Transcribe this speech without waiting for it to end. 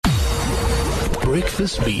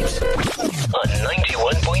Breakfast Beat on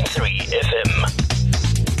 91.3 FM.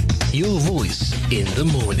 Your voice in the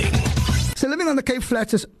morning. So living on the Cape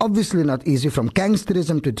Flats is obviously not easy, from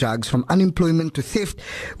gangsterism to drugs, from unemployment to theft,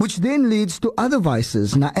 which then leads to other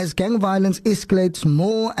vices. Now, as gang violence escalates,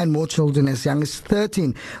 more and more children as young as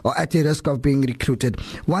 13 are at the risk of being recruited.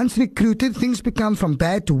 Once recruited, things become from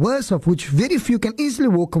bad to worse, of which very few can easily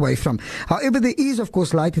walk away from. However, there is, of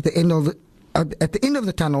course, light at the end of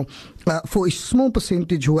the tunnel for a small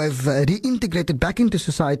percentage who have reintegrated back into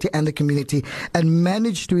society and the community and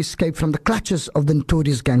managed to escape from the clutches of the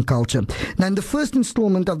notorious gang culture. Now, in the first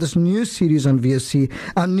installment of this new series on VOC,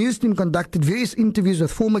 our news team conducted various interviews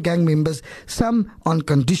with former gang members, some on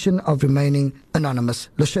condition of remaining anonymous.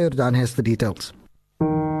 Loushe Jordaan has the details.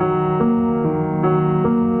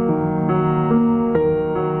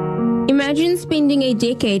 Imagine spending a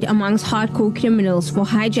decade amongst hardcore criminals for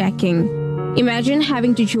hijacking. Imagine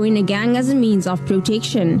having to join a gang as a means of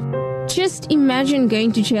protection. Just imagine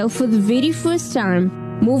going to jail for the very first time,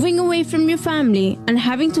 moving away from your family and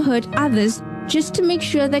having to hurt others just to make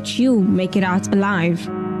sure that you make it out alive.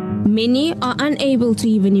 Many are unable to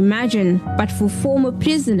even imagine, but for former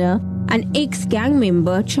prisoner and ex-gang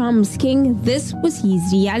member Charles King, this was his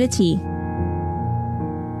reality.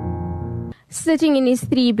 Sitting in his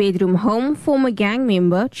 3-bedroom home, former gang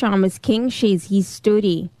member Charles King shares his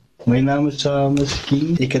story. My naam is Charles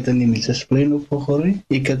King. Ik het in die Mitchellsplein opgegroeid.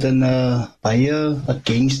 Ik het in baie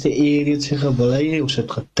gangster areas gebly. Ons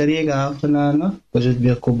het getrek afgenaam. Was het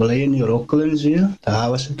weer koblei in die Rocklands weer. Daar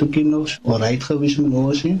was het ook nog alright geweest met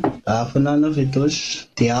ons. Daar vandaan af het ons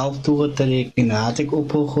die helft toegetrek. En na het ek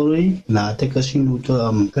opgegroeid. Na het ek gesien hoe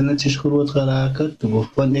te kindertjes groot geraak het. Toen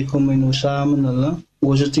begon ik om my nou samen hulle.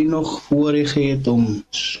 Was het hier nog voorgegeet om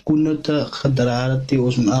schoenen te gedragen.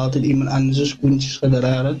 Ons moet altijd iemand anders schoentjes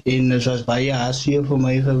gedragen. En het was baie haasje voor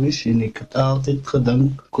mij geweest. En ik had altijd gedacht,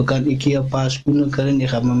 kan ik hier een paar schoenen krijgen. Die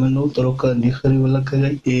gaan met me nou trokken en die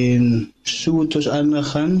gruwelijkheid. En zo het was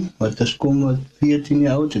aangegaan. Want het kwam met 14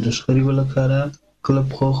 jaar oud. Het was gruwelijk geraakt.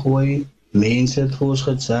 Club gegooid. Mensen het voor ons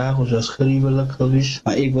gezegd, ons was gruwelijk geweest.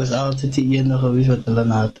 Maar ik was altijd die ene geweest wat hulle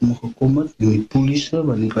na toe gekomen. En die politie,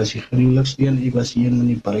 want ik was die gruwelijkste en ik was hier met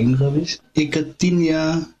die brein geweest. Ik heb 10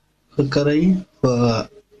 jaar gekregen voor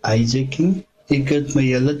hijacking. Ik heb mijn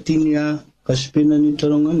hele 10 jaar gespeeld in die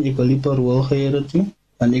trongen. Ik wil die parool geheerd.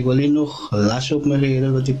 En ik wil hier nog last op me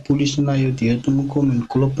geheerd dat die politie naar je deur toe moet komen en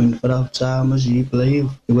kloppen en vrouw samen zie blijven.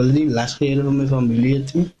 Ik wil die last geheerd van mijn familie.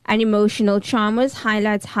 An emotional Chalmers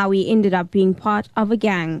highlights how he ended up being part of a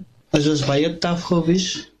gang. Het was baie tough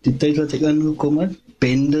geweest, die tijd wat ik aangekomen heb.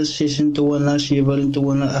 Bendes, 26,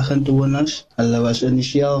 27, 28. Hulle was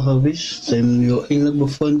initiaal geweest. Sy het jou eindelijk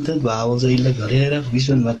bevind het, waar was eindelijk redig,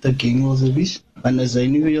 wie en wat de gang was geweest. En as hy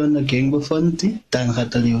nie jou in de gang bevind het, dan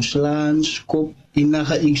gaat hulle jou slaan, skop, en dan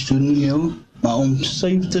ga iets doen jou. Maar om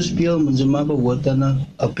safe te speel, moet ze maar behoort aan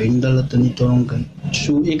een bende dat niet dronken.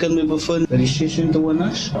 Zo, ik kan me bevinden bij die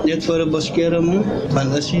 26, net voor de bescherming.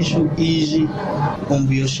 Want het is zo easy om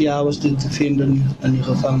bij jezelf te vinden in die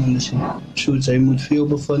gevangenis. Zo, zij moet veel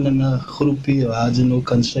bevinden in een groepje waar ze nog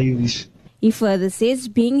kan safe. He further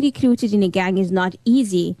says being recruited in a gang is not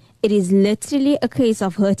easy. It is literally a case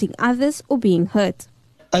of hurting others or being hurt.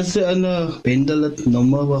 Als ze aan een bendelid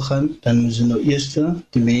nummer wil gaan, dan moeten ze nou eerst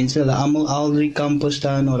die mensen allemaal al 3 kampen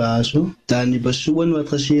staan of zo. Dan die persoon wat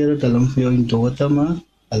gezegd heeft, hulle voor jou in dood te maken.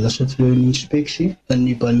 Hulle zit voor jou in inspectie, in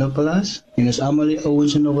die binnenplaats. En als allemaal die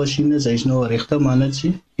ouwens nog gezien, zij is nou een rechte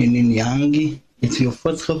mannetje. En in die hangie, het veel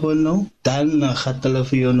vat gevonden, dan gaat hulle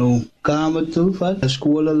voor jou nou kamer toe, de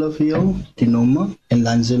school hulle voor jou, die nummer. En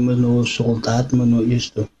dan zijn we nou soldaat, maar nou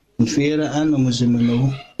eerst. En verder aan, dan moeten ze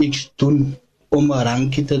nou iets doen. Om een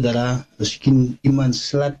rankje te dragen, misschien iemand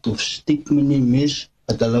slaat of stikt me niet mis,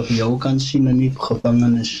 dat hulle voor jou kan zien in die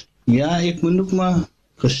gevangenis. Ja, ik moet ook maar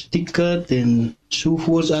gestikkerd en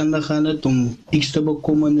zovoorts aan de gaan om iets te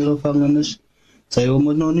bekomen in de gevangenis. Zij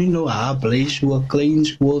moet nog niet nou haar blij zo'n klein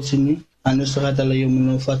schooltje niet. Anders gaat hulle jou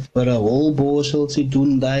nog wat voor een holbozeltje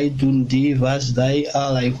doen die, was die,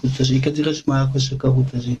 allerlei goed te zien. Ik heb die gesmaak voor zulke goed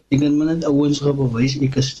te zien. Ik heb me net ouwens bewijs,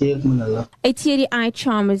 ik heb sterk met hulle. A teary-eyed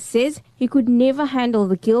Chalmers says he could never handle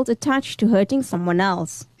the guilt attached to hurting someone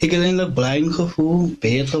else. Ik heb eindelijk blind gevoel,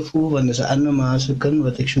 beter gevoel, want er is een andere maasje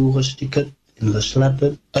wat ik zo gestikt en geslaat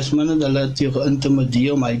heb. Als mannen hulle het je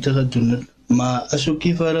geïntimideerd om uit te doen het. Maar als ook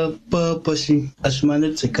hier voor een purpose, als man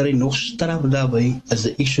het, ze krijgen nog straf daarbij, als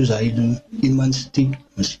de issues hij doen. Iemand stikt,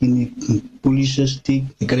 misschien een politie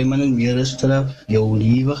stikt, dan krijg je meer straf, jouw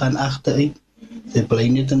leven gaan achteruit. Sy bly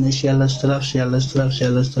net in 'n selfstraf.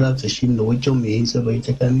 Sy sien nooit jou mense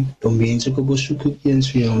buite kan nie. Jou mense kom besoek ook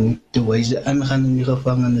eens vir jou nie. Terwyl sy aangaan in die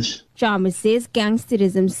gevangenis. Chalmers says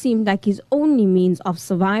gangsterism seemed like his only means of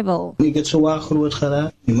survival. Ek het so groot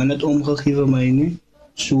geraak. Die man het omgegee vir my nie.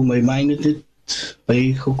 So my mind het dit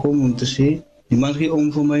bygekom om te sê, die man gee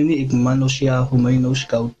om vir my nie. Ek man nou sjaag vir my nou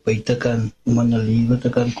scout buite kan, om aan 'n lewe te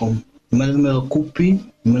kan kom. Die man het my gekoppie,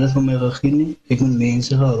 die man het vir my gegee nie. Ek moet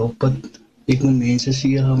mense gerop het. Ek moet mense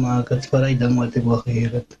seer gemaak het vir die ding wat ek wil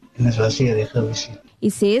geheer het. En dit was nie reg gewees nie. He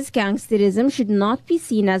says gangsterism should not be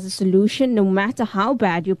seen as a solution no matter how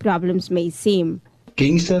bad your problems may seem.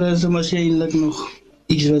 Gangsterisme is eintlik nog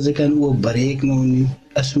iets wat ek kan oorbreek nou nie.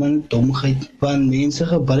 As man domheid van mense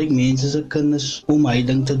gebruik mense se kinders om hy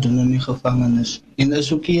ding te doen in die gevangenis. En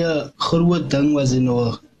is ook 'n groot ding was in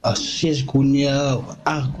nog as 6 gunya of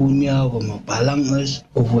 8 gunya of maar balang is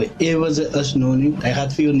of whatever ze is nou nie. Hy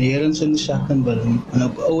gaat vir jou nergens in die sak en bring. En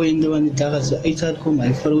op ou einde van die dag as hy uit kom,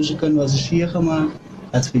 hy vrou se kind was seer gemaak.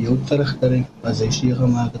 Het vir jou terugkry as hy seer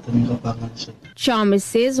gemaak het in die gevangenis. Chalmers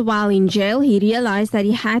says while in jail, he realized that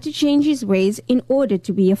he had to change his ways in order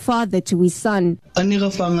to be a father to his son. In die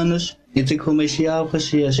gevangenis het ek vir myself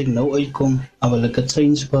gesê, as ek nou uitkom, wil ek 'n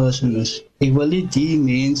change person is. Ek wil nie die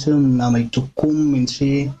mense na my toe kom en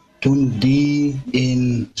sê, doen die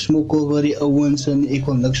en smoke over die ouwens en ek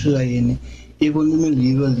wil niks soos hy nie. Ek wil nie my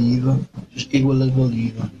lewe, dus ek wil dit wel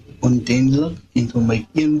lewe. Ontendelijk, en toen my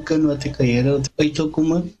een kind wat ek geheer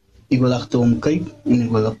uitgekom het, ek wil achter hom kyk en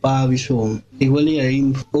ek wil 'n pa wees vir hom. Ek wil nie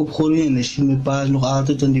hy opgroei en ek sien my pa is nog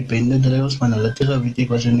altyd in die bende dryfs, maar hulle het gewet ek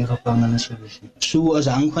was in die gevangenis gewees. So as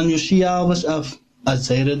hang van jou sielabes af, as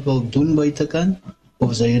sy dit wil doen buite kan,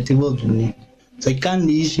 of sy dit wil doen nie. Sy kan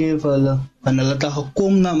nie sê vir hulle, van hulle het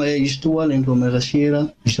gekom na my huis toe al en vir my gesê,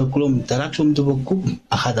 jy sal klom drugs om te bekoop.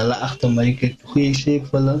 Ek gaat hulle achter my kyk, goeie sê ek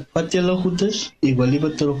vir hulle, wat julle goed is, ek wil nie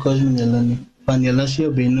betrokke as met julle nie. Van julle is jou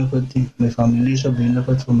benefit, my familie is jou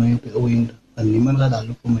benefit vir my op die oeinde, en niemand gaat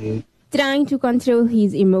hulle vir my nie. Trying to control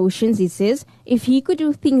his emotions, he says, if he could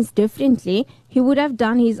do things differently, he would have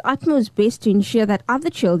done his utmost best to ensure that other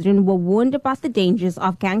children were warned about the dangers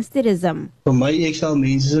of gangsterism. Vir my, ek sal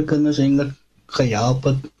mense se kinders eintlik gehelp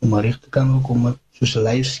het om reg te kan kom het, soos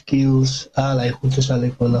life skills, al die goede sal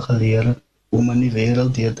ek hulle geleer het, om in die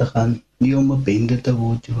wêreld deur te gaan, nie om 'n bende te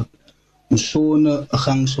word, om so 'n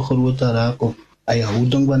gang so groot te raak, of 'n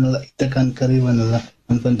houding van hulle uit te kan kry van hulle.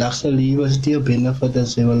 En vandag se lewe is die benefit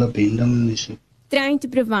as jy wil 'n bende is. Trying to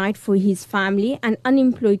provide for his family, an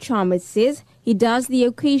unemployed Chalmers says he does the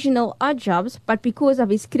occasional odd jobs, but because of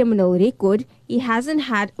his criminal record, he hasn't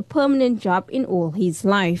had a permanent job in all his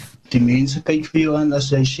life. Die mense kyk vir jou aan as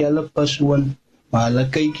jy self persoon, maar hulle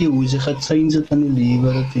kyk jy hoe sy gaat zijn sit in die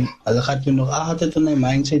lewe. Hulle gaat jy nog altyd in die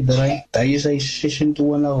mindset draai. Hy is hy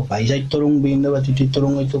 26 of hy is hy trongbende wat hy die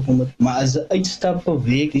trong uitgekom het. Maar as hy uitstap per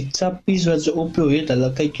week, die chappies wat sy op jou het,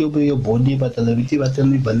 hulle kyk jy op jou body, wat hulle weet nie wat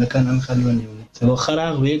in die binnenkant aangaan van jou. Sy wil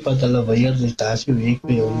graag weet wat hulle weier, dus daar is die week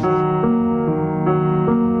vir jou.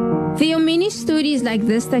 There are many stories like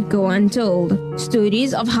this that go untold.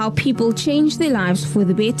 Stories of how people change their lives for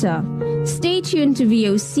the better. Stay tuned to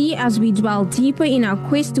VOC as we dwell deeper in our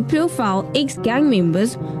quest to profile ex-gang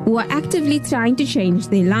members who are actively trying to change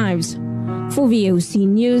their lives. For VOC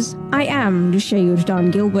News, I am Loushe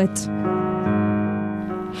Jordaan-Gilbert.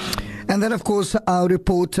 And then, of course, our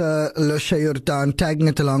reporter, Loushe Jordaan, tagging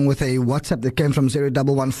it along with a WhatsApp that came from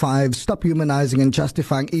 0115, stop humanizing and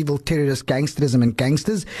justifying evil, terrorist, gangsterism and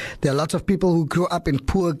gangsters. There are lots of people who grew up in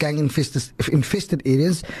poor gang-infested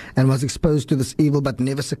areas and was exposed to this evil but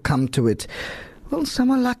never succumbed to it. Well,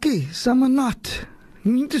 some are lucky, some are not.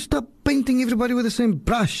 You need to stop painting everybody with the same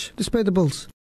brush. Just pay the bills.